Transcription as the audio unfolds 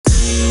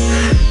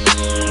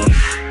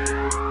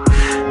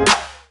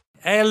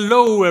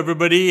Hello,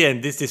 everybody,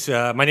 and this is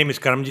my name is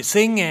Karamjit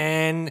Singh,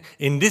 and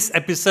in this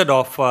episode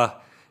of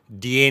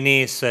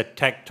DNA's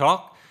Tech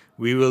Talk,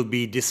 we will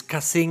be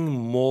discussing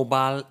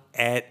mobile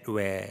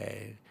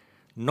adware,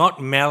 not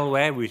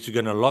malware, which is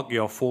going to lock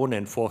your phone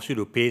and force you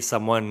to pay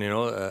someone,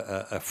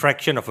 a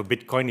fraction of a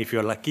Bitcoin if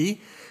you're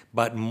lucky,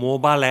 but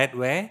mobile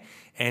adware,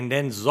 and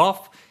then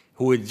Zoff,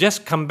 who had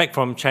just come back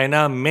from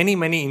China,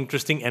 many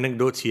interesting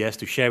anecdotes he has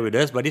to share with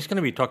us, but he's going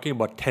to be talking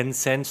about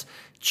Tencent's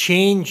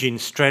change in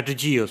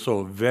strategy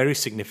also, very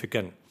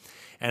significant.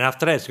 And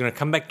after that, it's going to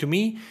come back to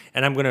me,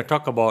 and I'm going to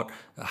talk about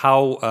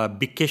how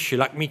Bikesh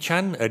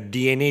Lakmichan, a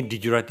DNA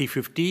Digirati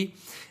 50,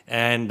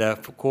 and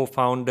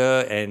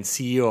co-founder and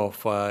CEO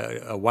of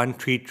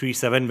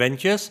 1337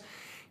 Ventures,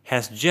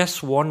 has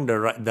just won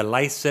the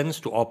license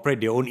to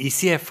operate their own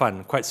ECF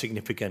fund, quite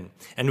significant.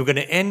 And we're going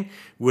to end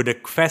with a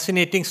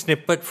fascinating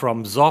snippet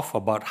from Zoff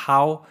about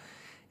how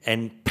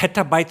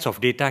petabytes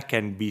of data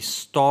can be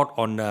stored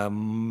on a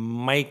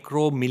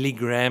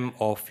micromilligram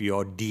of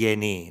your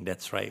DNA.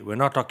 That's right. We're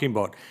not talking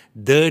about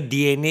the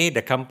DNA,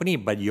 the company,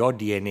 but your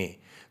DNA.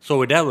 So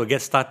with that, we'll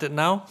get started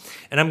now.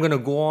 And I'm going to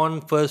go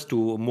on first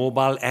to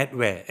mobile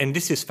adware. And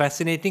this is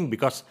fascinating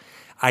because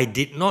I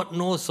did not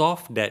know,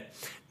 Zoff, that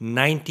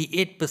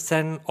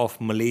 98% of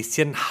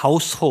Malaysian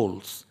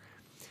households,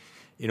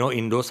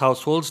 in those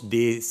households,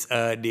 they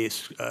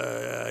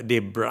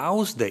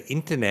browse the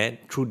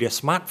internet through their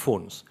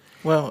smartphones.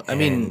 Well, I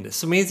mean,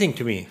 it's amazing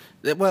to me.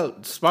 Well,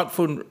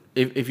 smartphone.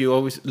 If you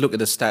always look at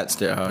the stats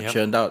that are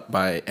churned out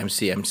by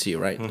MCMC,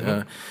 right?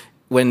 Mm-hmm.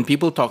 When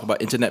people talk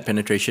about internet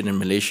penetration in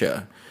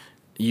Malaysia,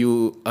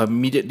 you are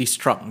immediately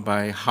struck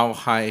by how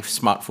high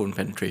smartphone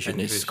penetration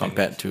is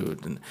compared to.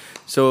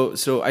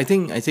 So I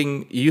think it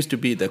used to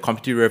be the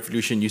computer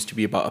revolution used to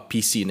be about a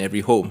PC in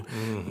every home.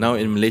 Mm-hmm. Now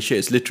in Malaysia,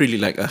 it's literally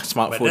like a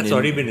smartphone. But that's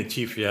already been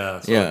achieved, yeah.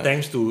 So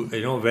thanks to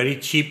very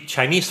cheap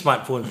Chinese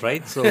smartphones,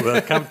 right? So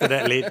we'll come to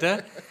that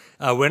later.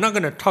 We're not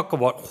going to talk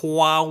about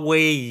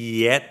Huawei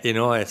yet,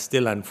 it's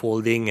still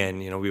unfolding, and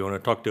we want to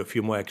talk to a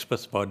few more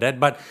experts about that.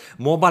 But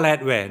mobile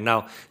adware,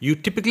 now, you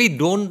typically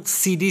don't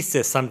see this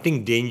as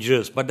something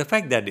dangerous, but the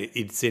fact that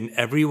it's in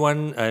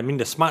everyone,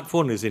 the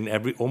smartphone is in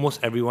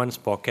almost everyone's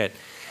pocket,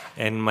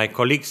 and my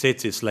colleague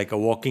says it's like a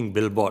walking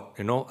billboard,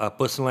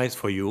 personalized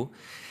for you,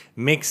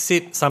 makes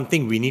it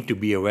something we need to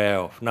be aware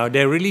of. Now,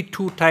 there are really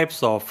two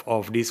types of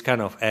these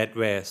kind of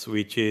adwares,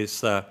 which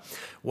is,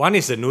 one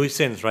is a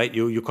nuisance, right?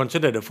 You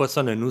consider the first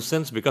one a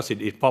nuisance because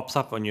it pops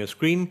up on your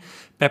screen,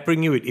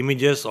 peppering you with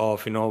images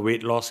of,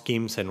 weight loss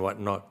schemes and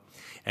whatnot,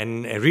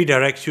 and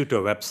redirects you to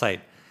a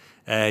website.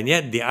 And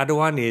yet the other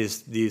one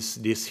is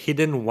this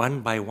hidden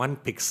 1 by 1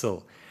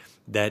 pixel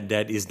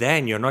that is there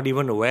and you're not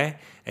even aware,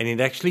 and it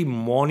actually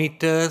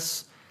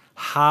monitors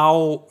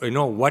how,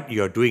 what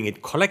you're doing.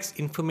 It collects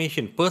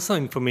information,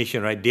 personal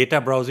information, right?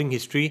 Data browsing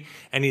history,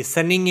 and is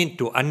sending it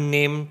to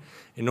unnamed,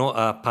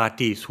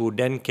 parties who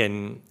then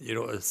can,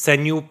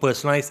 send you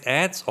personalized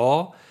ads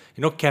or,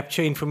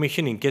 capture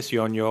information in case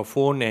you're on your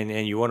phone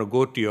and you want to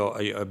go to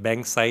your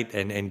bank site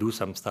and do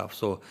some stuff.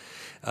 So,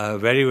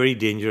 very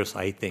dangerous,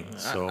 I think.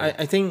 So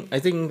I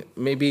think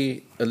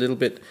maybe a little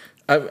bit.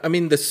 I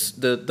mean,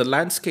 the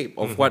landscape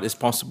of what is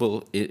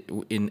possible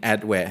in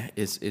adware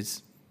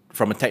is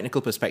from a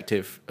technical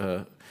perspective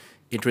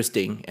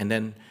interesting, and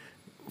then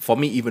for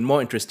me even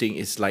more interesting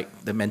is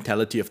like the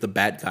mentality of the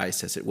bad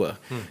guys, as it were.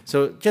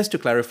 So just to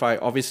clarify,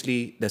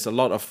 obviously there's a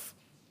lot of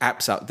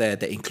apps out there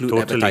that include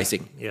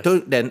advertising. Yes.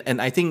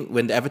 And I think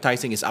when the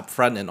advertising is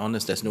upfront and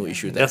honest, there's no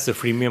issue there. That's the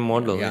freemium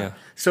model. Yeah.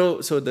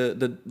 So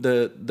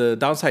the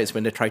downside is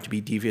when they try to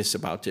be devious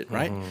about it,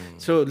 right?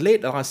 So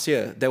late last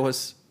year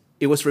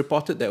it was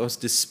reported there was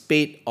this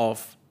spate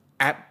of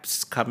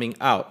apps coming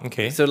out.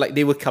 Okay. So like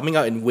they were coming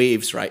out in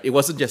waves, right? It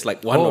wasn't just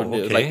like one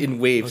like in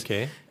waves.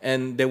 Okay.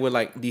 And there were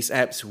like these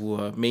apps who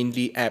were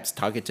mainly apps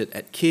targeted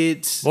at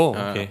kids.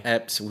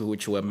 Apps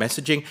which were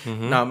messaging.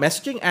 Now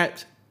messaging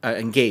apps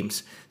and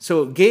games.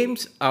 So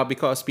games are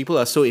because people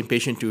are so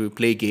impatient to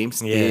play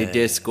games. They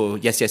just go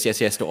yes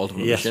to all the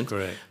permissions. Yes,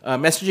 correct.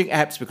 Messaging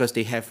apps because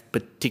they have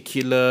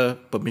particular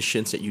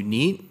permissions that you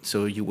need.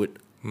 So you would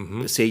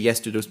say yes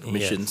to those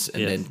permissions,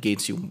 and then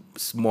gains you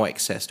more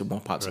access to more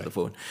parts of the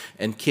phone.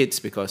 And kids,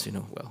 because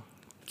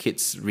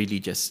kids really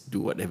just do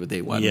whatever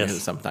they want.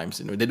 Sometimes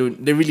they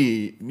don't. They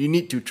really, you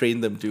need to train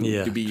them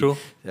to be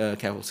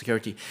careful.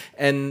 Security,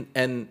 and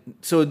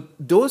so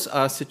those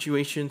are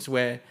situations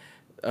where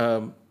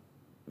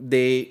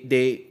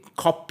they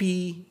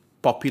copy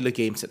popular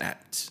games and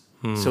apps.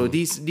 So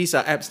these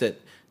are apps that,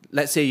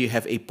 let's say you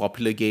have a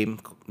popular game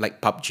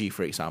like PUBG,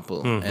 for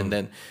example, and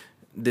then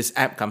this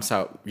app comes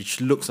out which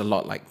looks a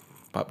lot like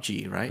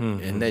PUBG, right?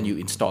 And then you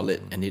install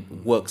it and it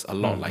works a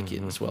lot like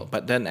it as well.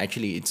 But then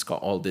actually it's got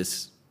all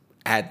this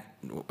ads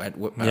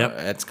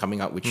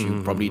coming out which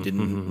you probably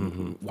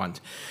didn't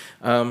want.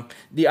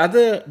 The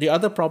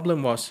other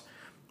problem was,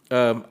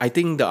 I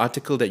think the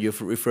article that you've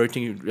referred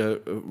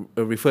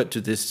to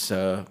this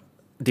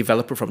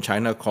developer from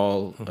China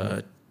called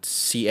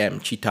CM,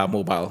 Cheetah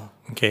Mobile.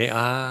 Okay.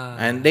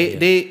 And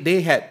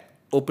they had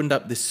opened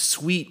up this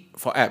suite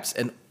for apps,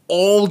 and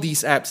all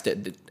these apps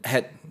that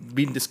had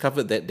been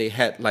discovered that they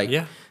had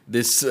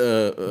this.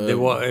 There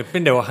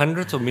were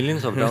hundreds of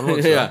millions of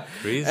downloads. Yeah,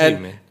 crazy,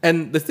 man.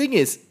 And the thing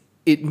is,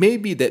 it may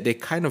be that they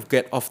kind of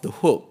get off the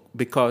hook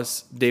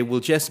because they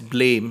will just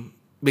blame,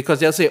 because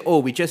they'll say,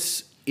 "Oh, we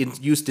just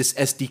use this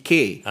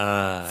SDK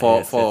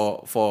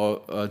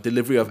for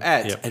delivery of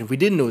ads, and we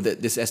didn't know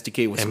that this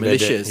SDK was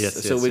malicious.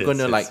 So we're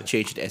going to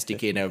change the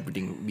SDK and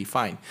everything will be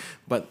fine."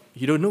 But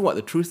you don't know what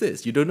the truth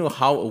is. You don't know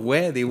how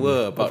aware they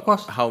were about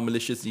how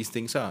malicious these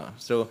things are.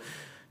 So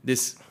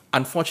this,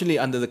 unfortunately,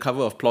 under the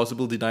cover of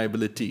plausible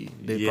deniability,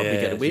 they probably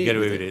get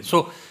away with it.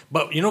 So,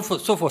 but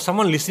for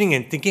someone listening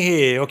and thinking,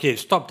 hey, okay,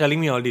 stop telling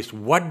me all this.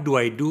 What do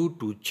I do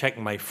to check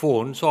my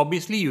phone? So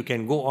obviously, you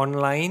can go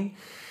online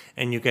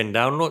and you can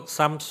download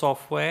some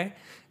software.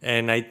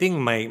 And I think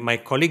my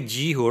colleague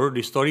G, who wrote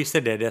the story,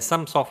 said that there's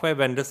some software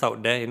vendors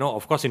out there,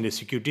 of course in the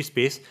security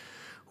space,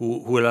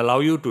 who will allow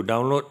you to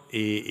download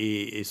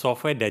a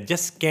software that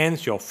just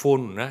scans your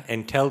phone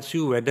and tells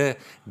you whether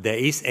there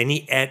is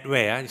any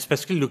adware,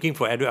 especially looking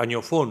for adware on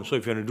your phone. So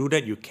if you want to do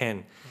that, you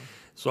can.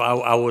 So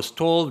I was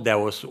told there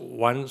was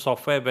one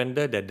software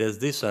vendor that does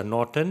this,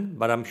 Norton,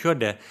 but I'm sure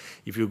that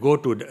if you go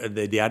to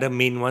the other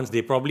main ones,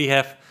 they probably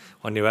have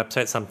on their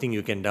website something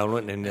you can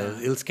download, and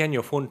it'll scan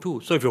your phone too.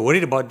 So if you're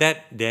worried about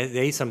that, there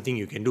is something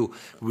you can do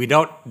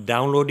without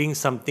downloading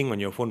something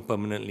on your phone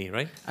permanently,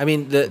 right? I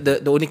mean,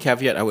 the only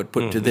caveat I would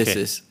put to this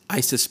is,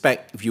 I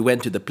suspect if you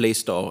went to the Play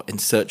Store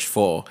and searched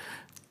for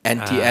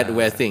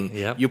anti-adware thing,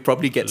 you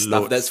probably get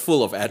stuff that's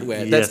full of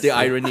adware. That's the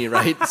irony,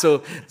 right?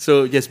 So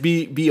just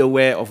be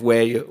aware of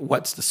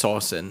what's the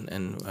source and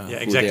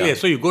exactly.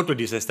 So you go to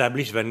these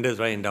established vendors,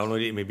 right, and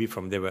download it maybe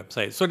from their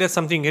website. So that's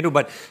something you can do.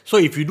 But so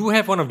if you do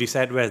have one of these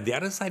adwares, the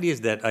other side is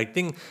that I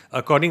think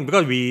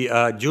because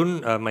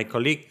my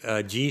colleague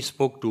G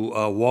spoke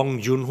to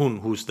Wong Jun Hoon,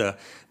 who's the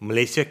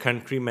Malaysia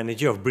country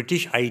manager of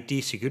British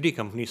IT security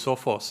company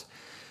Sophos.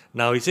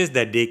 Now, it says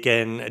that they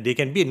can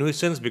be a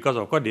nuisance because,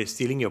 of course, they're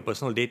stealing your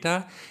personal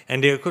data,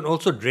 and they could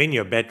also drain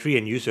your battery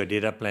and use your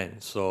data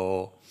plan.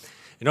 So,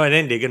 and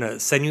then they're going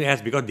to send you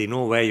ads because they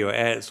know where you're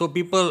at. So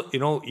people,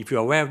 if you're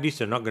aware of this,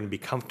 you're not going to be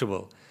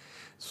comfortable.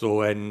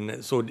 So,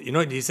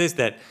 it says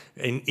that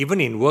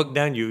even in work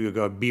down, you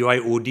got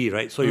BYOD,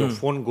 right? So your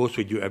phone goes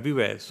with you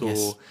everywhere.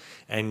 So,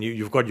 and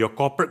you've got your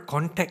corporate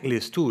contact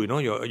list too,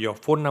 your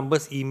phone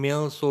numbers,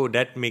 emails. So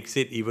that makes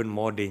it even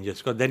more dangerous,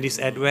 because then this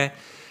adware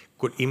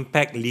could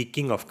impact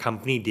leaking of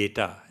company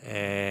data,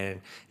 and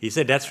he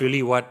said that's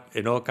really what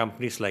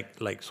companies like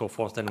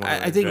Sophos then want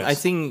to address. I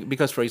think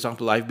because, for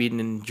example, I've been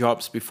in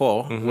jobs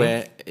before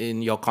where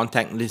in your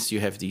contact list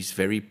you have these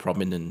very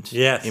prominent,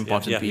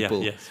 important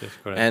people, yes,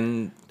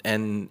 correct.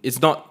 and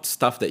it's not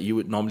stuff that you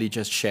would normally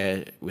just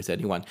share with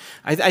anyone.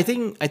 I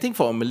think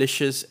for a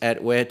malicious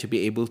adware to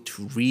be able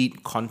to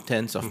read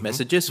contents of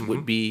messages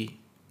would be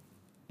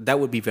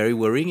very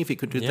worrying if it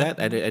could do that.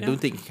 I don't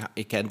think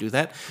it can do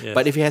that. Yes.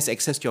 But if it has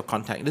access to your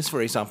contact list,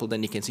 for example,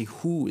 then you can see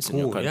who is in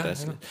your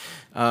contact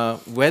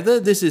list.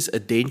 Whether this is a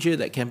danger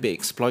that can be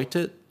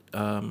exploited,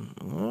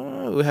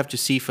 we'll have to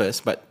see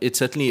first. But it's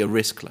certainly a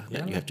risk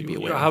that you have to be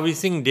aware of. You're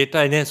harvesting data,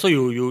 and then so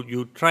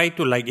you try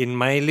to, like in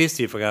my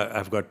list, if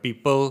I've got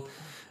people,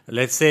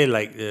 let's say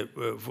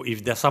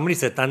if there's somebody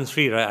said Tan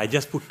Sri, right, I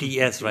just put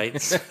TS,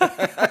 right?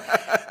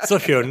 So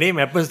if your name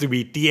happens to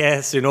be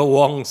TS,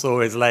 Wong,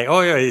 so it's like,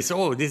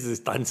 this is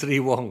Tan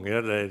Sri Wong,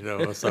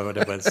 so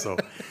whatever. So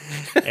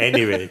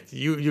anyway,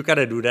 you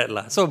gotta do that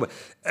lah. So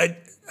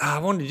I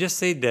want to just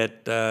say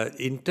that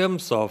in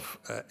terms of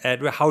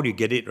adware, how do you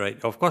get it,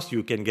 right? Of course,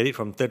 you can get it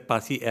from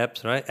third-party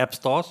apps, right? App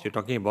stores you're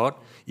talking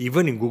about,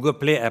 even in Google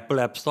Play, Apple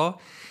App Store.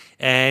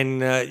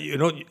 And,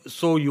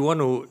 so you want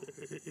to,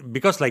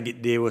 because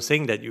like they were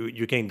saying that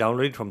you can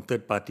download it from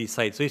third-party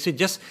sites. So you say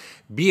just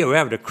be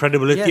aware of the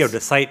credibility of the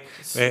site.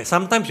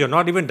 Sometimes you're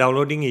not even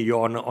downloading it,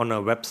 you're on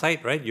a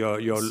website, right?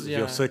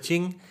 You're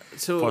searching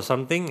for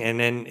something, and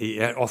then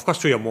of course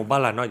through your mobile,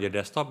 not your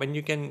desktop, and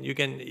you can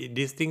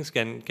these things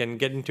can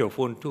get into your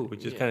phone too,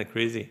 which is kind of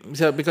crazy.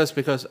 So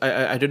because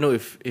I don't know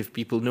if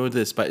people know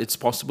this, but it's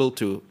possible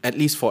to, at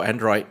least for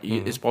Android,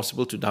 it's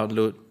possible to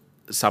download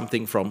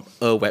something from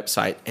a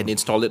website and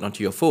install it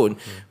onto your phone,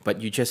 but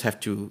you just have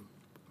to,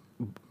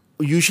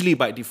 usually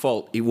by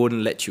default it won't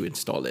let you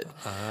install it.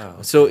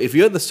 Okay. So if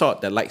you're the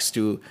sort that likes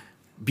to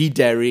be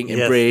daring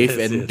and brave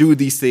and do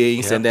these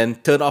things and then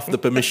turn off the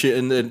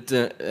permission and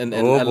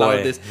allow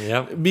this,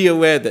 be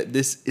aware that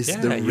this is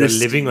the risk. You're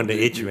living on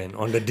the edge, man,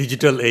 on the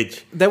digital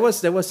edge. There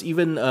was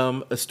even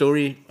a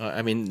story,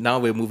 now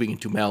we're moving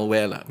into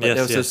malware,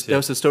 but there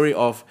was a story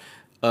of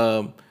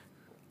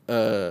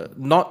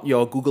not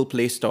your Google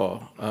Play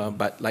Store,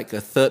 but like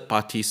a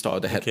third-party store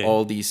that had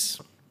all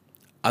these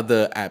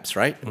other apps,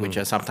 right? Which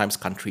are sometimes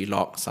country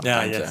locked,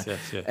 sometimes.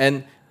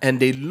 And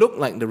they look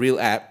like the real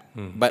app,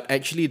 but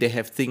actually they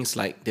have things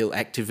like they'll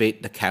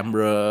activate the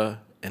camera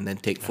and then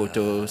take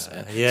photos.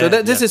 So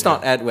this is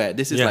not adware.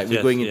 This is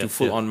we're going into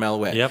full-on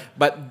malware.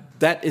 But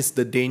that is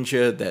the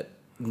danger that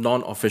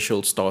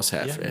non-official stores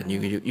have, and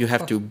you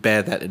have to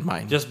bear that in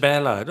mind. Just bear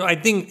lah. I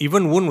think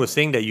even Woon was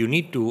saying that you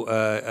need to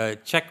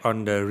check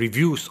on the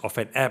reviews of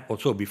an app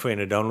also before you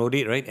download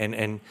it, right?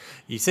 And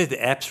he says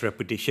the app's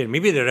reputation.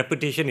 Maybe the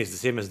reputation is the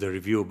same as the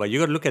review, but you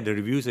got to look at the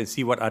reviews and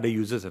see what other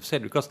users have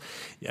said, because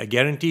I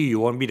guarantee you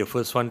won't be the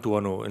first one to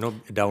want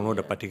to download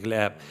a particular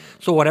app.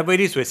 So whatever it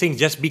is, we're saying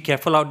just be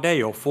careful out there.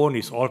 Your phone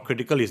is all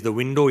critical. It's the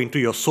window into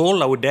your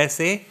soul, I would dare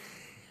say.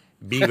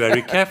 Be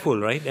very careful,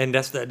 right? And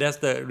that's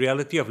the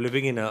reality of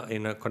living in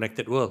a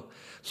connected world.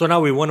 So now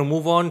we want to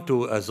move on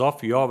to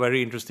Zoff, your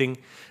very interesting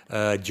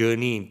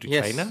journey into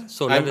China.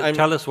 So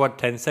tell us what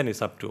Tencent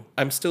is up to.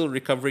 I'm still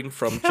recovering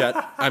from jet.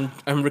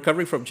 I'm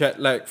recovering from jet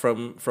lag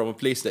from a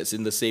place that's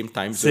in the same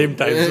time zone. Same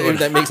time zone. If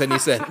that makes any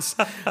sense.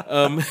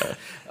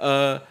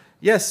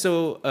 Yes.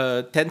 So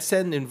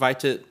Tencent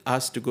invited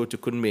us to go to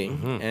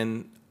Kunming,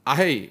 and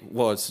I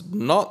was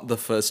not the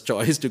first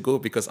choice to go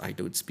because I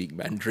don't speak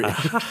Mandarin.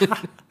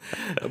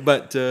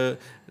 But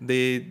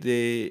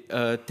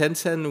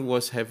Tencent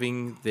was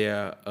having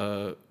their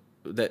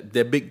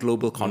big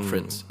global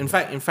conference. In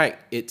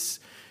fact, it's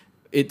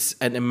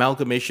an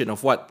amalgamation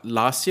of what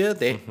last year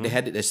they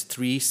had it as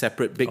 3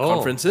 separate big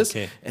conferences,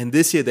 and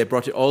this year they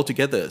brought it all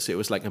together. So it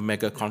was like a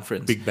mega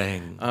conference. Big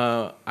bang.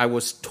 I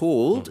was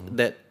told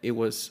that it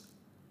was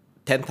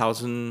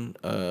 10,000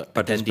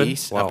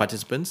 attendees,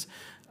 participants.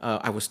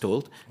 I was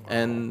told,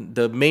 and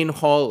the main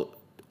hall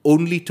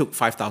only took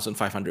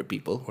 5,500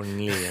 people.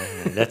 Only,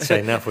 that's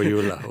enough for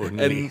you, lah.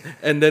 Only.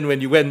 And then when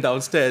you went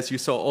downstairs, you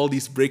saw all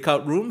these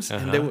breakout rooms,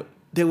 and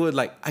they were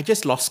like, I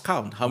just lost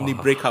count how many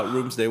breakout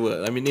rooms there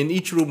were. I mean, in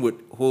each room would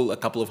hold a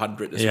couple of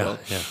hundred as well.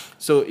 Yeah.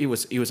 So it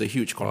was a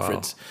huge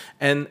conference,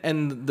 and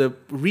the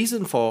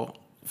reason for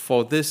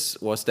this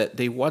was that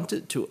they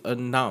wanted to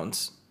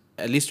announce,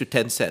 at least to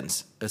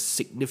Tencent, a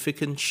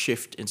significant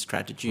shift in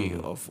strategy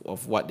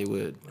of what they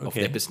were of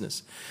their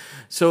business.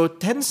 So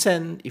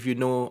Tencent, if you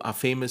know, are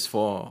famous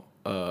for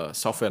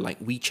software like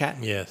WeChat.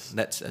 Yes,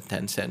 that's a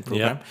Tencent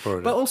program.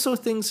 But also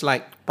things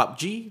like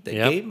PUBG, the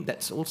game,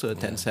 that's also a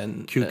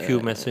Tencent.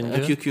 QQ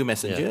Messenger. QQ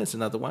Messenger is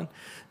another one.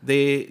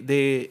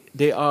 They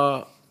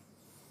are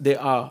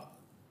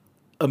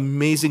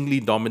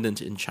amazingly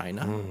dominant in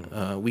China.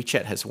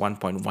 WeChat has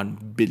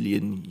 1.1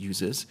 billion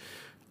users.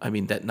 I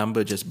mean, that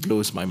number just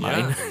blows my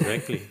mind. Yeah,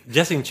 exactly.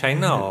 Just in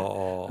China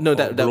or no,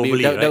 that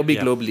would be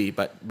globally,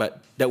 but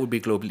that would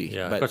be globally.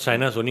 Yeah, because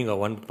China's only got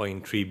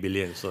 1.3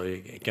 billion, so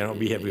it cannot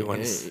be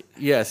everyone's.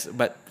 Yes,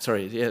 but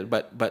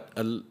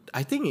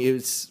I think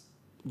it's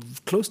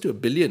close to 1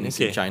 billion in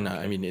China.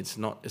 I mean, it's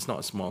not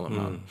a small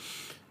amount.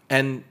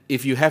 And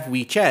if you have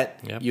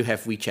WeChat, you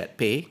have WeChat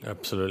Pay.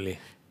 Absolutely.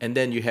 And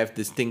then you have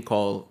this thing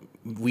called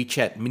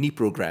WeChat mini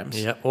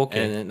programs. Yeah,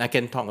 okay. And I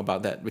can talk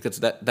about that because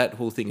that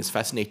whole thing is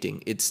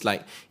fascinating. It's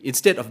like,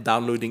 instead of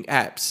downloading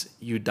apps,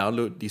 you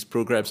download these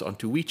programs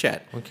onto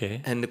WeChat.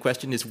 Okay. And the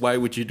question is, why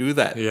would you do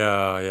that?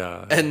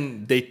 Yeah.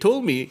 And they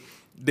told me,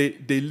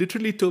 they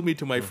literally told me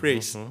to my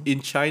face,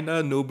 in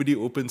China, nobody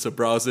opens a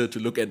browser to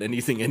look at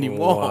anything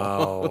anymore.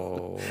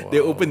 Wow. They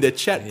open their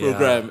chat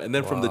program, and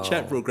then from the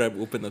chat program,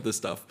 open other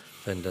stuff.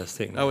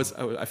 Fantastic.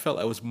 I felt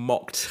I was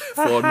mocked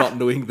for not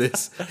knowing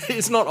this.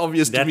 It's not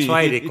obvious to me. That's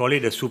why they call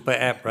it a super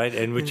app, right?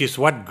 And which is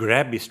what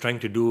Grab is trying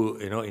to do,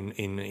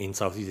 in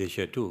Southeast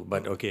Asia too.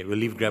 But okay, we'll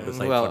leave Grab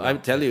aside. Well, I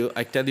tell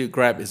you,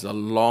 Grab is a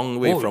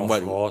long way from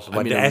what. Of course,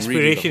 but the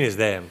aspiration is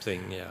there. I'm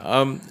saying,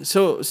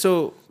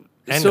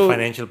 And the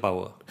financial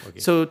power. Okay.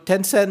 So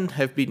Tencent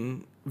have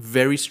been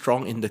very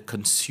strong in the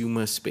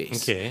consumer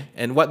space. Okay.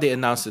 And what they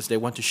announced is they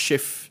want to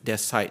shift their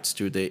sites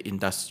to the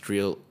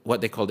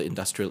what they call the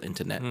industrial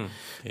internet.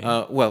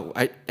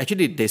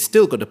 They're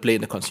still going to play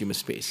in the consumer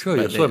space. Sure,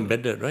 you're so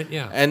embedded, right?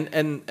 Yeah.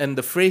 And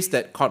the phrase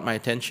that caught my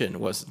attention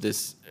was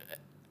this,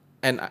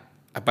 and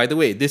by the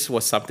way, this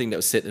was something that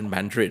was said in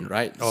Mandarin,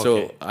 right? Okay.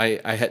 So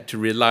I had to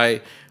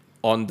rely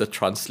on the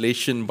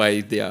translation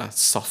by their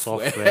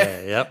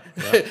software. Yep.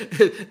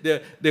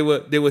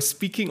 They were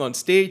speaking on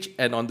stage,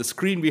 and on the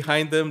screen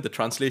behind them, the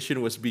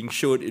translation was being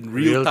showed in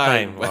real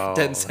time by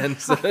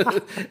Tencent.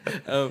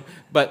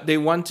 But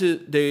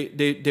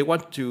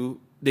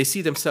they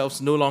see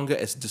themselves no longer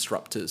as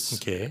disruptors.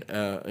 Okay.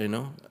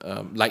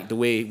 Like the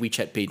way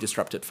WeChat Pay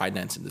disrupted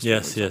finance industry.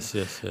 Yes.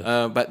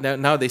 But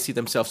now they see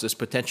themselves as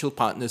potential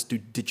partners to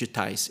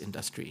digitize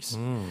industries.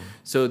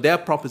 So their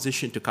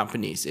proposition to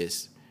companies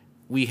is,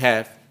 we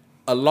have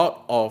a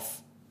lot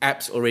of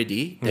apps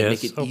already that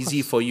make it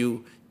easy for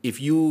you. If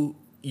you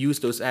use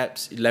those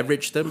apps,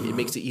 leverage them, it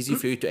makes it easy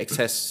for you to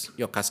access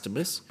your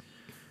customers.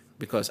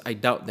 Because I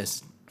doubt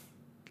there's...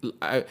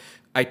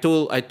 I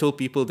told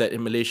people that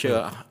in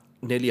Malaysia,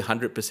 nearly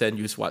 100%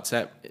 use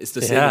WhatsApp. It's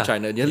the same in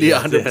China. Nearly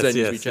 100%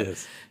 use WeChat.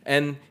 Yes.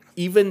 And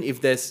even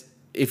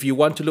if you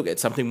want to look at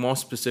something more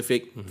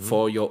specific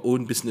for your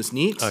own business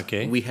needs,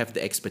 we have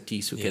the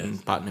expertise who can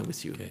partner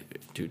with you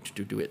to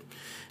do it.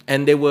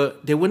 And they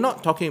were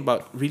not talking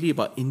about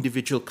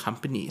individual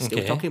companies. They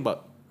were talking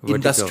about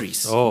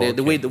industries.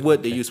 The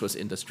word they used was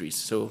industries.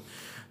 So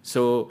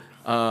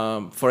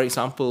for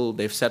example,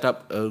 they've set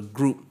up a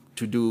group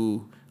to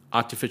do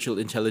artificial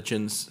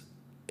intelligence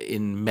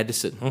in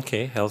medicine.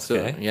 Okay,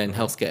 healthcare. So, in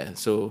healthcare.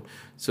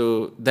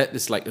 So that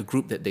is like a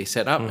group that they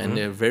set up, and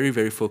they're very,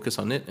 very focused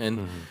on it.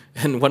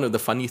 And one of the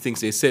funny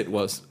things they said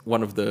was,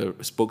 one of the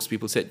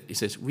spokespeople said, he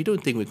says, we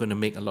don't think we're going to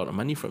make a lot of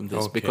money from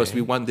this because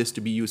we want this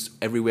to be used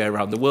everywhere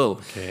around the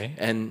world. Okay.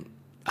 And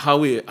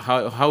how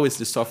is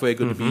the software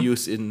going to be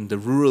used in the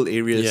rural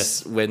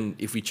areas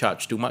if we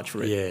charge too much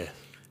for it? Yeah.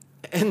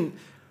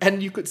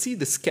 And you could see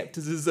the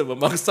skepticism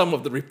among some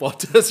of the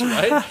reporters,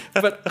 right?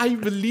 But I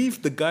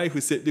believe the guy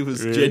who said it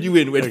was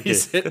genuine when he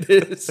said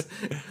this.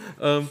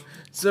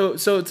 So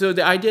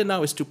the idea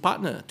now is to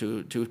partner,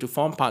 to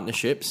form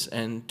partnerships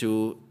and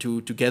to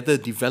together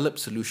develop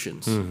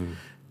solutions.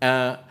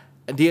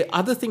 The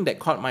other thing that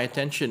caught my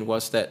attention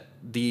was that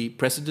the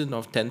president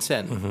of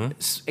Tencent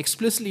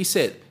explicitly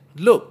said,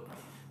 look,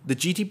 the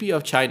GDP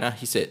of China,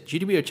 he said,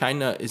 GDP of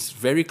China is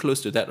very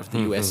close to that of the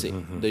USA.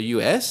 The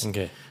US.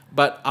 Okay.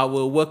 But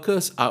our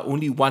workers are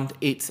only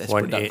 1/8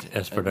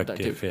 as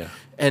productive. Yeah.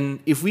 And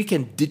if we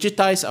can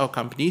digitize our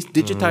companies,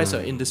 digitize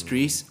our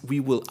industries, we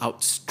will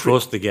outstrip.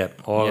 Close the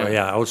gap.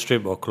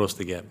 Outstrip or close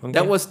the gap. Okay.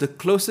 That was the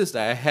closest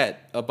I had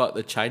about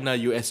the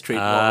China-US trade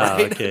war,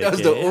 right? Okay, that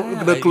was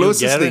the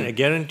closest thing. I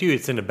guarantee you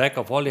it's in the back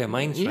of all their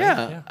minds, right?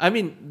 Yeah. I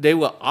mean, they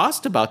were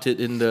asked about it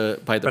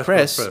by the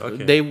press.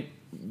 Okay.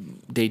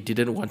 They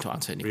didn't want to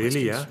answer any questions.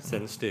 Really, yeah?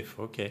 Sensitive,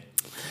 okay.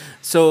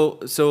 So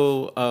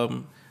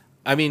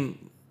I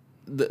mean,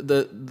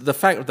 the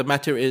fact of the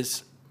matter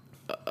is,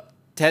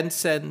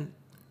 Tencent,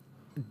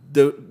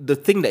 the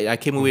thing that I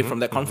came away from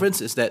that conference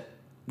is that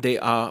they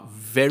are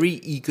very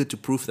eager to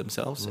prove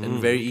themselves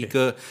and very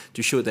eager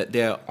to show that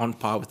they are on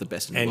par with the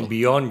best in the world. And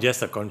beyond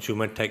just a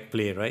consumer tech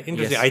play, right?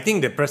 Interesting. Yes. I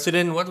think the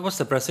president, what's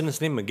the president's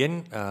name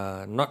again?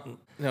 President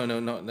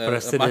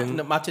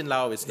Martin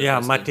Lau is the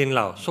president. Martin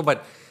Lau. So,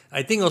 but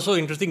I think also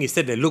interesting, he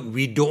said that, look,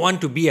 we don't want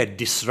to be a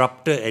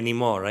disruptor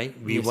anymore, right?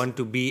 We want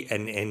to be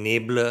an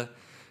enabler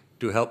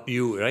to help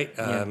you, right?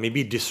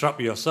 Maybe disrupt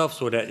yourself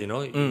so that,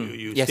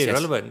 you stay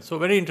relevant. So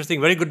very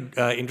interesting, very good,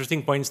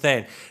 interesting points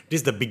there.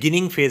 This is the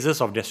beginning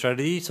phases of their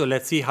strategy. So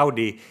let's see how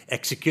they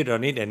execute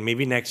on it. And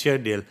maybe next year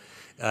they'll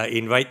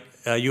invite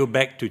you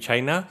back to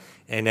China.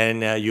 And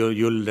then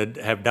you'll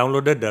have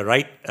downloaded the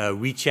right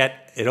WeChat,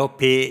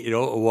 pay,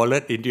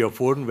 wallet into your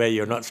phone where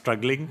you're not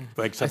struggling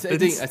for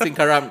acceptance. I think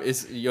Karam,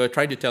 you're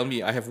trying to tell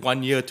me I have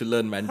 1 year to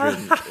learn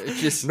Mandarin.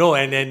 No,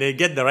 and they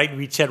get the right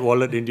WeChat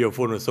wallet into your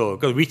phone also.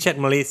 Because WeChat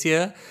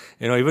Malaysia,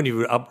 even if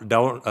you have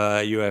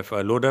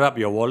loaded up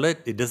your wallet,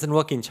 it doesn't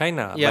work in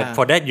China. Yeah. But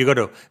for that, you got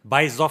to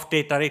buy Zof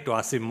Teh Tarik to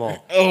ask him more.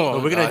 So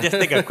we're going to just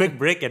take a quick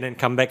break and then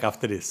come back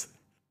after this.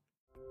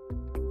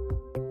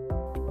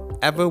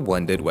 Ever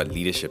wondered what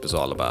leadership is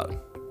all about?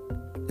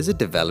 Is it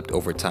developed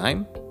over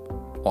time?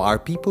 Or are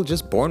people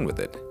just born with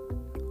it?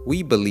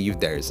 We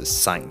believe there is a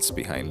science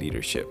behind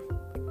leadership,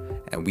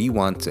 and we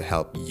want to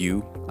help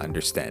you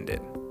understand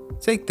it.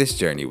 Take this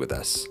journey with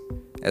us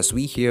as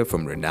we hear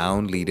from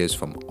renowned leaders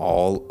from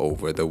all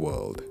over the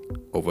world,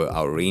 over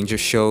our range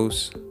of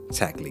shows,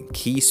 tackling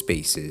key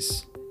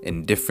spaces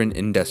in different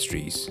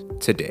industries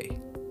today.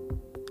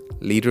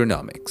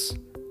 Leaderonomics,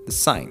 the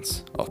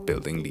science of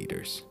building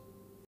leaders.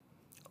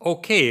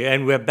 Okay,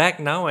 and we're back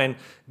now and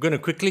going to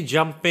quickly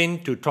jump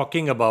into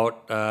talking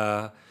about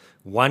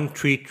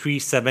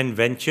 1337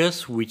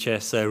 Ventures, which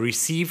has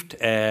received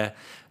a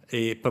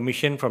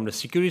permission from the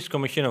Securities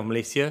Commission of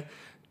Malaysia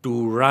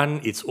to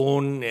run its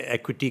own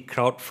equity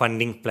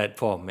crowdfunding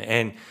platform.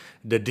 And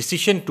the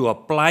decision to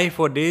apply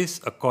for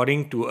this,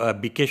 according to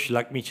Bikesh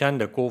Lakmichan,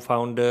 the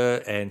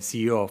co-founder and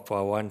CEO of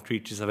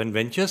 1337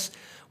 Ventures,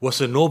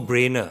 was a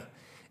no-brainer.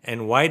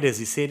 And why does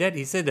he say that?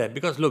 He said that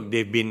because, look,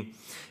 they've been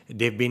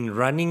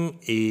running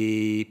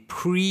a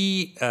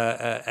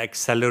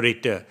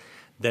pre-accelerator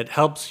that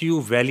helps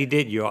you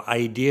validate your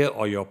idea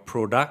or your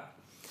product,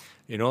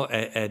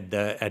 at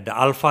the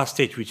alpha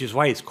stage, which is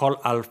why it's called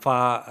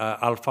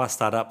Alpha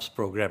Startups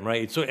Program,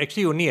 right? It's so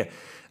actually only a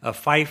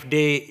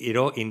 5-day,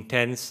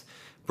 intense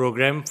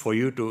program for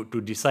you to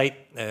decide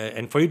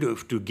and for you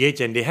to gauge,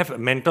 and they have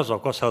mentors,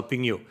 of course,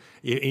 helping you.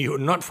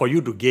 Not for you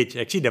to gauge.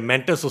 Actually, the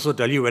mentors also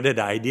tell you whether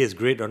the idea is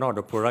great or not,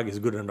 the product is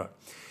good or not.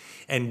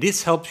 And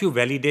this helps you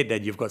validate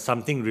that you've got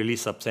something really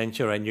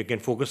substantial and you can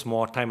focus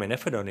more time and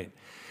effort on it.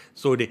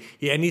 So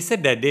he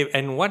said that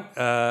what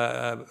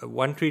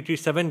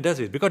 1337 does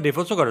is, because they've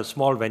also got a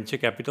small venture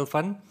capital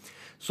fund.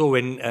 So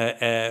when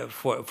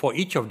for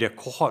each of their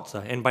cohorts,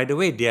 and by the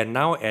way, they are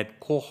now at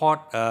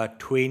cohort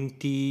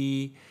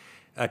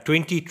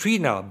 23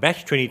 now.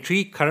 Batch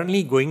 23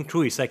 currently going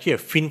through is actually a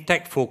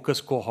fintech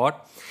focused cohort,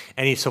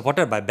 and it's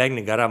supported by Bank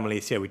Negara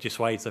Malaysia, which is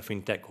why it's a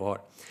fintech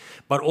cohort.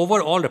 But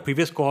overall, the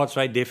previous cohorts,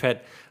 right, they've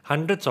had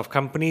hundreds of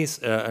companies,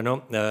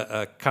 or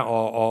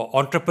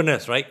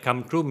entrepreneurs, right,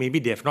 come through. Maybe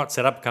they have not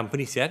set up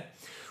companies yet,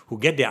 who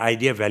get their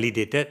idea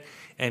validated.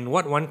 And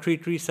what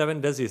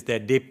 1337 does is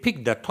that they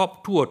pick the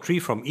top 2 or 3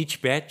 from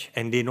each batch,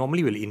 and they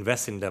normally will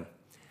invest in them.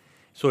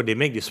 So they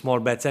make the small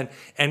bets, and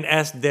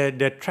as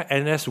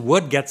and as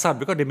word gets out,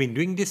 because they've been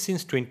doing this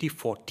since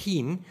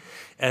 2014,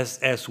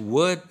 as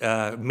word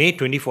May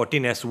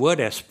 2014, as word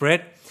has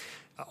spread,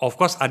 of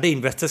course other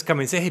investors come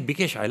and say, hey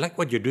Bikesh, I like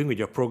what you're doing with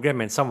your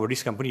program and some of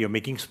these companies you're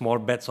making small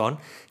bets on.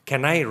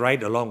 Can I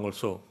ride along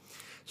also?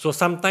 So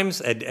sometimes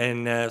so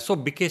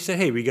Bikesh said,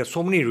 hey, we got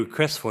so many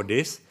requests for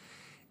this.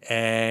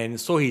 And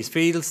so he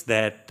feels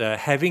that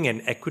having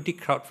an equity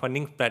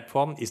crowdfunding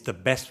platform is the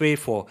best way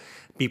for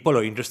people who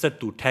are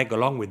interested to tag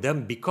along with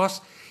them,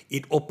 because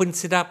it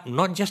opens it up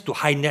not just to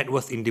high net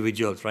worth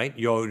individuals, right?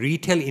 Your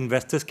retail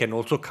investors can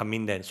also come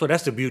in then. So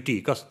that's the beauty,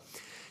 because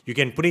you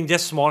can put in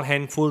just small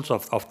handfuls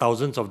of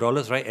thousands of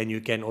dollars, right? And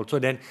you can also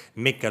then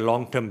make a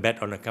long-term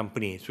bet on a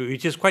company. So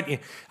which is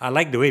quite, I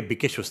like the way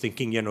Bikesh was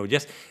thinking,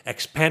 just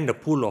expand the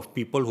pool of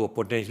people who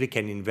potentially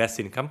can invest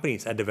in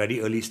companies at the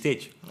very early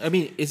stage. I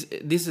mean,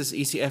 this is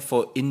ECF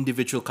for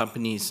individual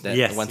companies that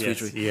yes,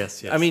 1337.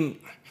 Yes. I mean,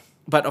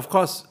 but of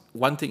course,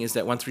 one thing is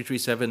that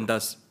 1337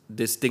 does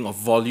this thing of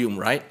volume,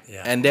 right?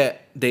 Yeah. And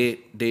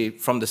they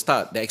from the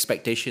start, the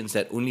expectations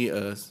that only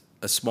a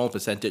small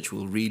percentage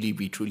will really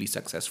be truly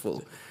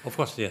successful. Of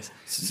course, yes.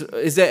 So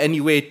is there any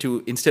way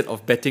to, instead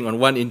of betting on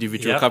one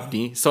individual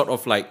company, sort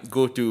of like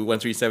go to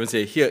 137,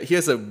 say,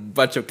 here's a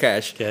bunch of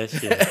cash, yeah.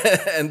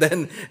 and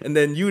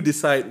then you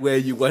decide where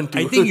you want to.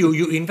 I think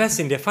you invest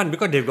in their fund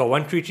because they've got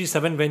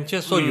 1337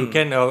 Ventures, so you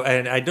can.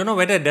 And I don't know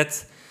whether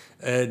that's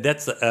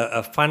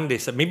a fund.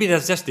 Maybe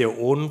that's just their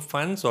own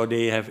funds, or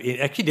they have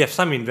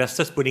some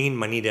investors putting in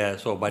money there.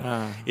 So, but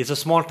it's a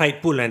small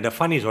tight pool, and the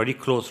fund is already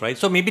closed, right?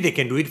 So maybe they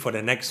can do it for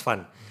the next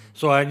fund.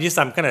 So I'm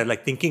kind of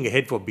like thinking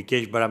ahead for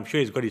Bikesh, but I'm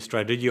sure he's got his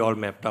strategy all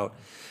mapped out.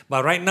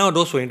 But right now,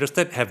 those who are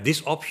interested have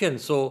this option.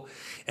 So,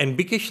 and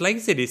Bikesh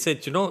likes it. He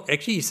said,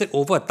 he said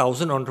over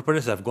 1,000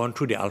 entrepreneurs have gone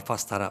through the alpha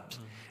startups,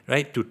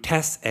 right, to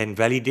test and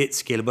validate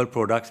scalable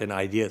products and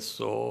ideas.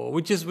 So,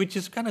 which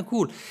is kind of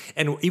cool.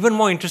 And even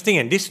more interesting,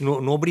 and this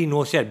nobody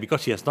knows yet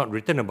because he has not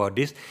written about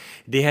this,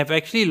 they have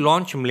actually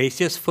launched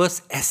Malaysia's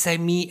first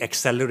SME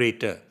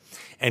accelerator.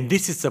 And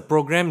this is a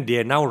program they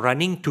are now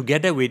running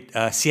together with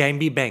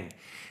CIMB Bank.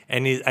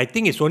 And I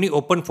think it's only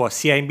open for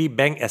CIMB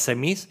Bank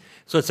SMEs.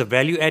 So it's a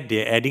value add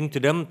they're adding to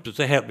them to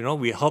say, help,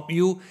 we help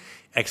you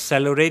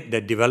accelerate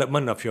the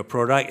development of your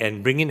product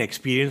and bring in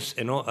experienced,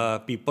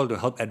 people to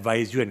help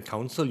advise you and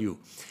counsel you.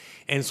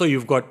 And so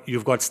you've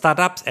got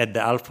startups at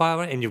the alpha,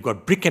 right? And you've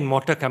got brick and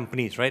mortar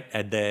companies, right,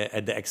 at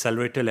the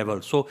accelerator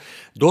level. So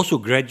those who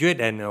graduate,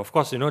 and of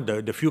course,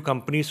 the few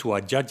companies who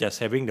are judged as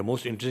having the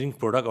most interesting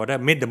product or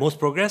that made the most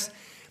progress,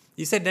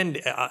 he said then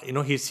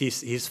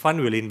his fund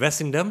will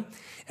invest in them,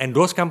 and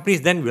those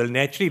companies then will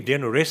naturally, if they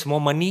want to raise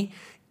more money,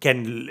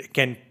 can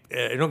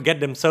get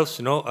themselves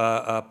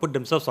put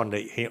themselves on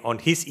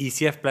his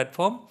ECF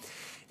platform,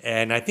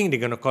 and I think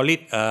they're going to call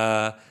it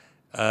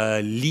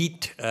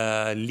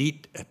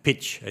lead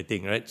pitch, I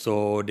think, right?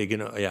 So they're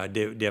gonna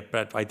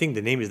I think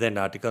the name is there in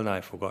the article now,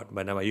 I forgot,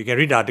 but you can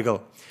read the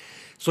article.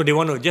 So they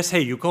want to just, hey,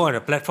 you go on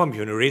a platform, you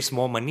want to raise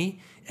more money,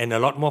 and a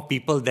lot more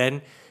people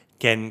then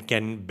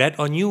can bet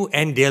on you,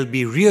 and they'll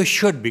be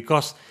reassured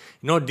because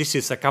this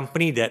is a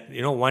company that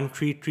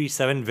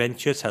 1337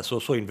 Ventures has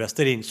also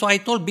invested in. So I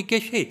told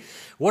Bikesh, hey,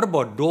 what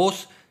about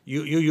those?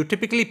 You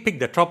typically pick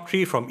the top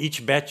 3 from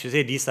each batch. You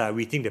say these are,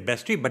 we think, the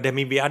best 3, but there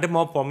may be other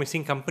more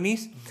promising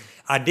companies.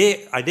 Are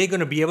they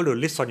going to be able to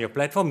list on your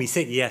platform? He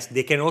said yes,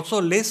 they can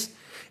also list.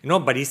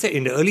 But he said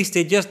in the early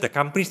stages, the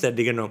companies that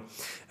they're going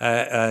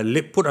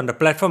to put on the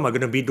platform are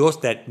going to be those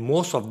that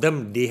most of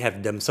them they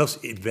have themselves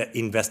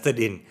invested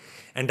in.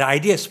 And the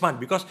idea is smart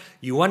because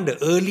you want the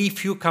early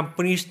few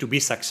companies to be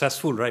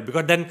successful, right?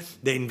 Because then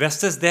the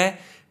investors there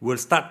will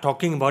start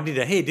talking about it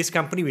that, hey, this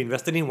company we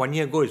invested in 1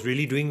 year ago is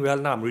really doing well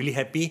now, I'm really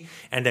happy.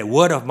 And that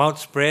word of mouth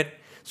spread.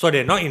 So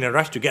they're not in a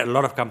rush to get a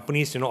lot of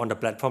companies, on the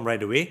platform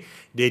right away.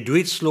 They do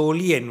it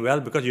slowly and well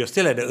because you're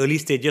still at the early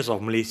stages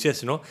of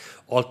Malaysia's,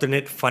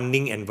 alternate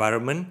funding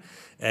environment.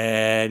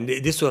 And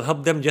this will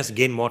help them just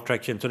gain more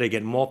traction so they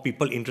get more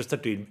people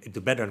interested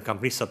to bet on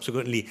companies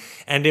subsequently.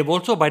 And they've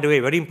also, by the way,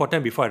 very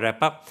important before I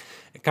wrap up,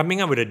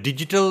 coming up with a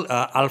digital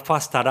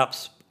alpha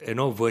startups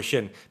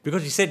version,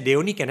 because he said they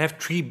only can have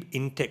 3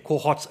 intake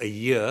cohorts a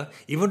year,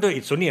 even though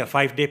it's only a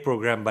 5-day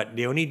program, but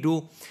they only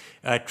do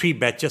 3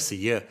 batches a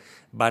year.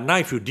 But now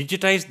if you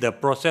digitize the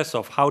process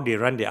of how they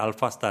run the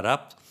alpha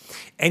startups,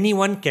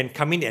 anyone can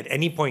come in at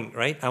any point,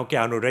 right? Okay,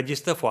 I want to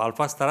register for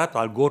alpha startup.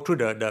 I'll go through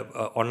the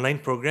online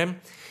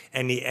program,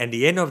 and at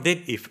the end of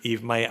it,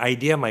 if my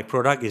idea, my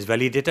product is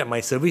validated,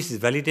 my service is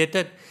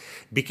validated,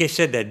 Bikesh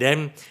said that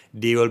then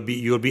you'll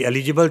be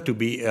eligible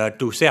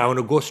to say I want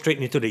to go straight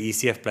into the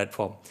ECF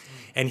platform.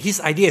 And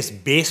his idea is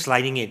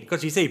baselining it,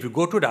 because he said if you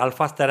go to the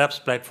alpha startups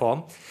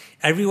platform,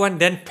 everyone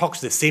then talks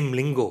the same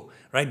lingo.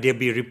 Right, they'll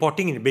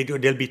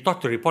be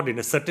taught to report in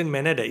a certain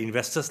manner that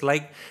investors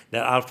like,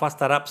 that alpha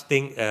startups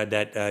think,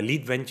 that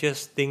lead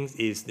ventures thinks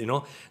is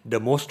the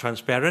most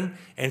transparent,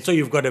 and so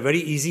you've got a very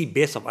easy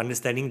base of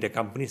understanding the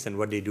companies and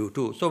what they do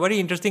too. So very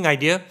interesting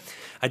idea.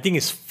 I think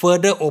it's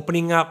further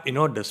opening up,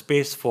 the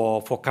space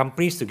for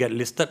companies to get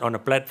listed on a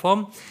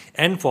platform,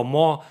 and for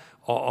more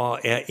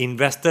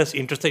investors,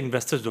 interested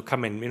investors to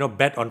come and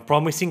bet on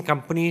promising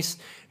companies,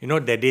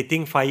 that they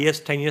think 5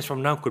 years, 10 years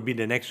from now could be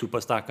the next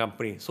superstar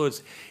company. So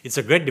it's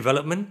a great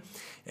development,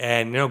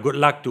 and good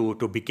luck to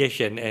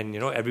Bikesh and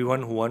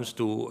everyone who wants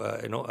to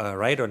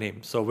ride on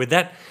him. So with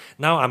that,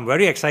 now I'm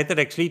very excited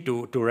actually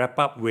to wrap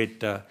up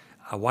with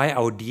why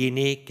our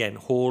DNA can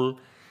hold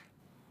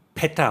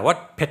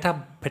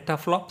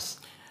petaflops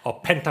or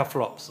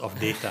pentaflops of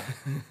data,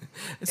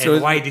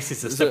 and why this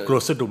is a step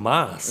closer to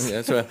Mars.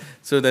 Yeah,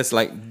 so that's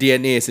like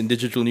DNA is in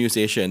Digital News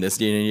Asia, and there's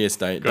DNA is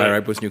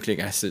diribose-nucleic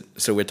acid.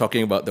 So we're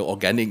talking about the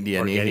organic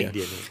DNA here.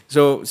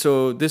 DNA.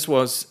 So this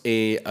was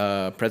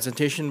a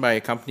presentation by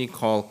a company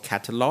called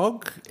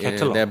Catalog.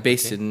 They're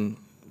based in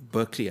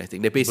Berkeley, I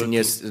think. They're based in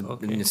the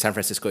San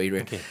Francisco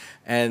area. Okay.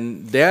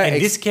 And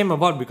this came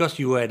about because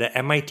you were at the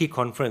MIT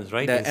conference,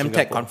 right? The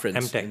MTech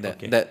conference.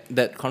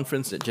 That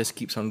conference that just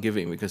keeps on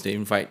giving, because they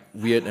invite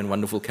weird and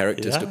wonderful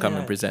characters to come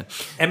and present.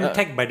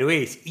 MTech, by the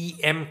way, is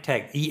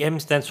EMTech. EM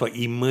stands for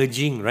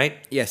emerging, right?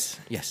 Yes.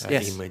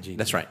 Emerging.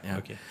 That's right. Yeah.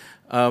 Okay.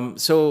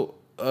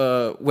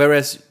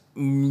 Whereas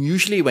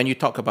usually when you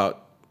talk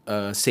about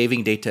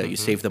saving data, you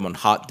save them on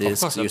hard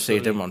disks, you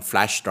save them on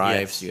flash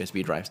drives,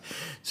 USB drives.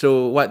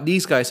 So what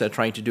these guys are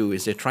trying to do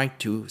is they're trying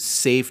to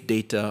save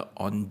data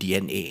on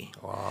DNA.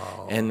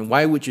 Wow. And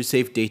why would you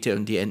save data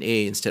on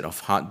DNA instead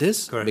of hard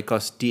disks? Correct.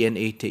 Because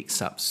DNA takes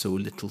up so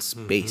little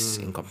space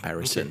in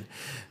comparison. Okay.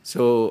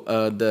 So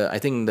I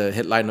think the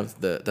headline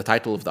of the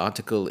title of the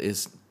article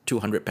is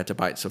 200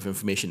 petabytes of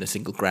information, a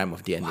single gram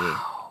of DNA.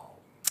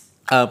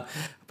 Wow.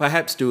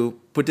 Perhaps to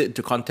put it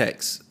into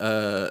context,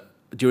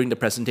 during the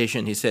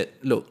presentation, he said,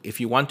 look,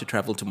 if you want to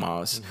travel to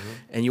Mars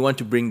and you want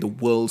to bring the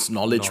world's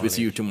knowledge with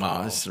you to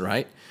Mars,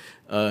 right?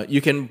 You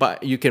can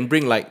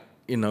bring like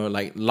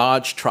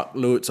large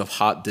truckloads of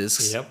hard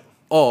disks,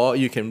 or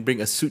you can bring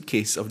a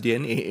suitcase of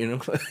DNA,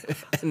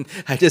 and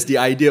just the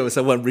idea of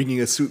someone bringing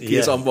a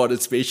suitcase on board a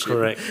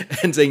spaceship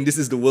and saying this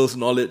is the world's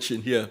knowledge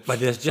in here. But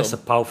there's just a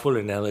powerful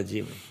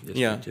analogy.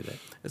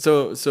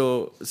 So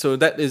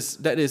that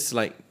is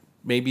like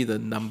maybe the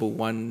number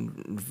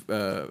one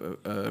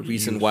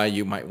reason why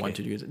you might want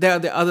to use it. There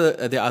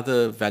are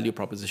other value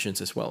propositions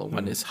as well.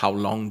 One is how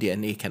long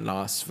DNA can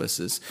last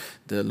versus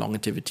the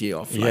longevity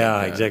of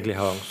exactly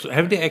how long. So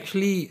have they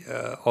actually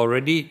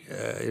already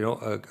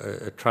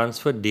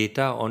transferred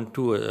data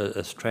onto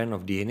a strand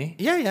of DNA?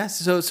 Yeah.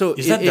 So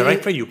is that the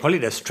right phrase? You call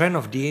it a strand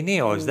of DNA,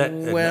 or is that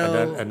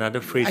another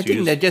phrase? I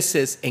think that just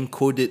says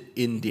encoded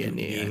in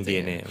DNA.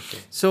 DNA. Okay.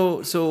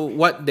 So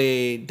what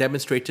they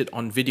demonstrated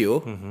on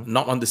video,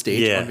 not on the stage,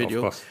 on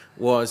video,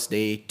 was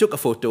they took a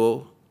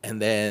photo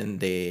and then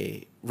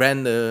they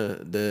ran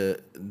they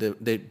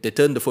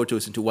turned the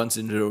photos into ones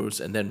and zeros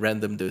and then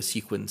ran them the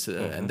sequence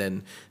and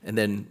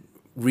then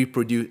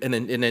reproduce and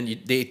then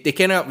they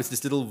came out with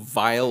this little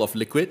vial of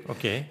liquid.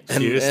 Okay,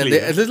 seriously.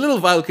 And this little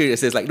vial that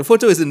says like the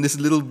photo is in this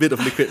little bit of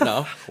liquid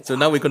now. So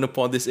now we're going to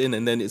pour this in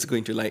and then it's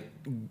going to like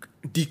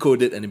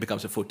decode it and it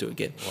becomes a photo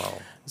again. Wow.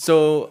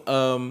 So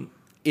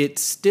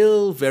it's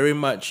still very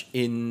much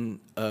in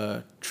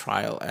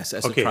trial as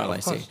a trial, I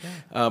say.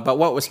 Yeah. But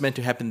what was meant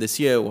to happen this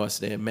year was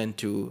they're meant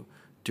to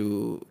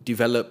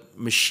develop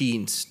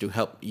machines to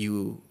help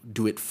you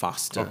do it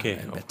faster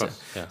and better.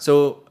 Course, yeah.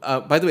 So,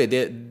 by the way,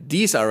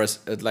 these are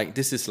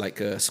this is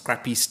like a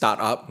scrappy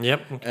startup.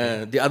 Yep.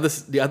 Okay.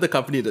 The other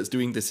company that's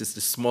doing this is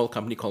the small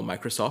company called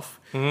Microsoft.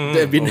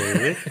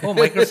 Really?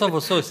 Microsoft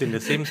also is in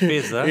the same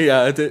space.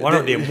 Yeah, one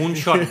of their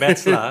moonshot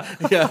bets.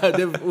 Yeah,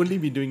 they've only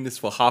been doing this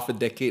for half a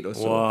decade or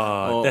so.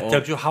 Wow, that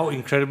tells you how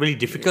incredibly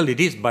difficult it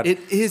is. But it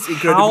is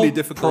incredibly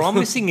difficult. How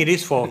promising it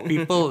is for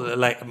people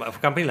like a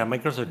company like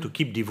Microsoft to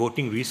keep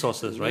devoting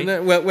resources, right?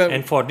 Well,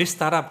 and for this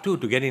startup too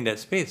to get in that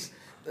space.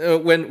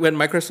 When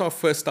Microsoft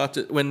first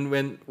started, when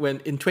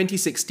in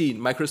 2016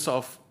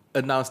 Microsoft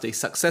announced they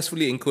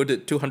successfully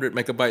encoded 200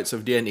 megabytes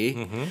of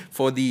DNA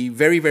for the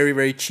very, very,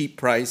 very cheap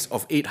price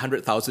of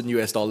 $800,000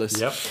 US.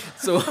 Yep.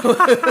 So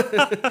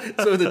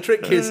the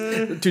trick is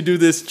to do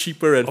this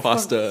cheaper and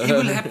faster. It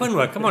will happen.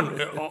 Well, come on,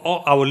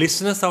 all our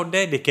listeners out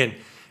there, they can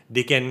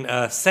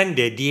send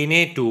their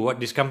DNA to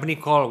this company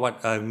called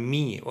what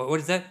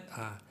is that?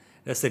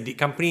 That's the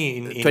company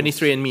in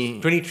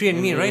 23andMe.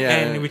 23andMe, right? Yeah.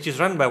 And which is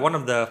run by one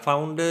of the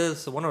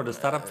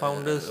startup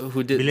founders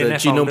who did the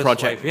Genome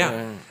Project.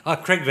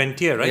 Craig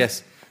Ventier, right?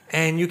 Yes.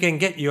 And you can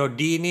get your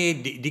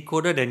DNA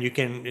decoded, and you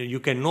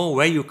can know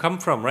where you come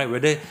from, right?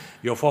 Whether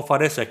your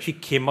forefathers actually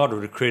came out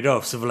of the cradle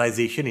of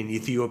civilization in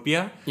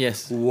Ethiopia,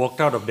 yes,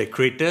 walked out of the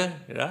crater,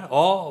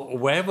 or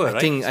wherever. I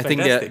think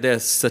there are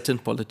certain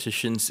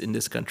politicians in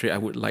this country I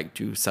would like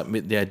to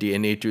submit their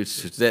DNA to,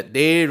 so that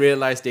they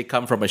realize they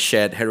come from a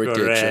shared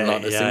heritage and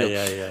not a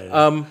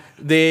single.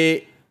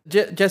 They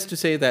just to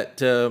say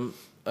that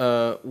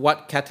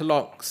what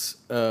Catalog's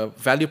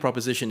value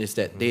proposition is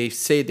that they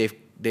say they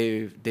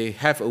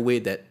have a way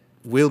that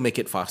will make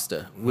it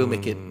faster, will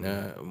make it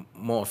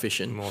more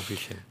efficient. More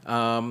efficient.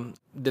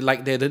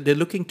 They're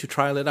looking to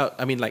trial it out.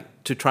 I mean,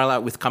 like to trial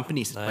out with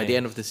companies by the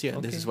end of this year.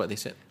 Okay. This is what they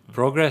said.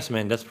 Progress,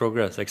 man. That's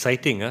progress.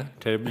 Exciting, huh?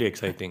 Terribly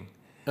exciting.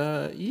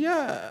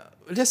 Yeah.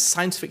 Just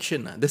science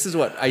fiction. This is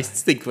what I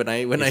think when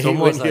I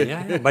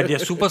But they're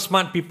super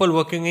smart people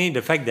working in it.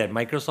 The fact that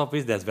Microsoft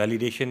there's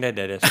validation that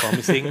is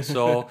promising.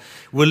 So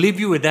we'll leave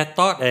you with that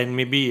thought, and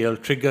maybe it'll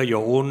trigger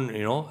your own,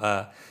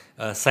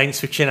 science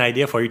fiction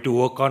idea for you to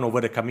work on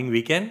over the coming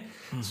weekend.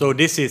 Mm-hmm. So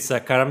this is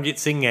Karamjit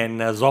Singh and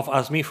Zof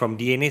Azmi from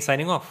DNA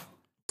signing off.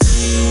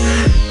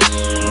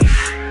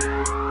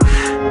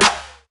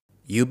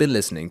 You've been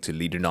listening to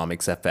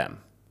Leadernomics FM,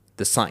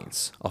 the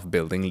science of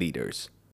building leaders.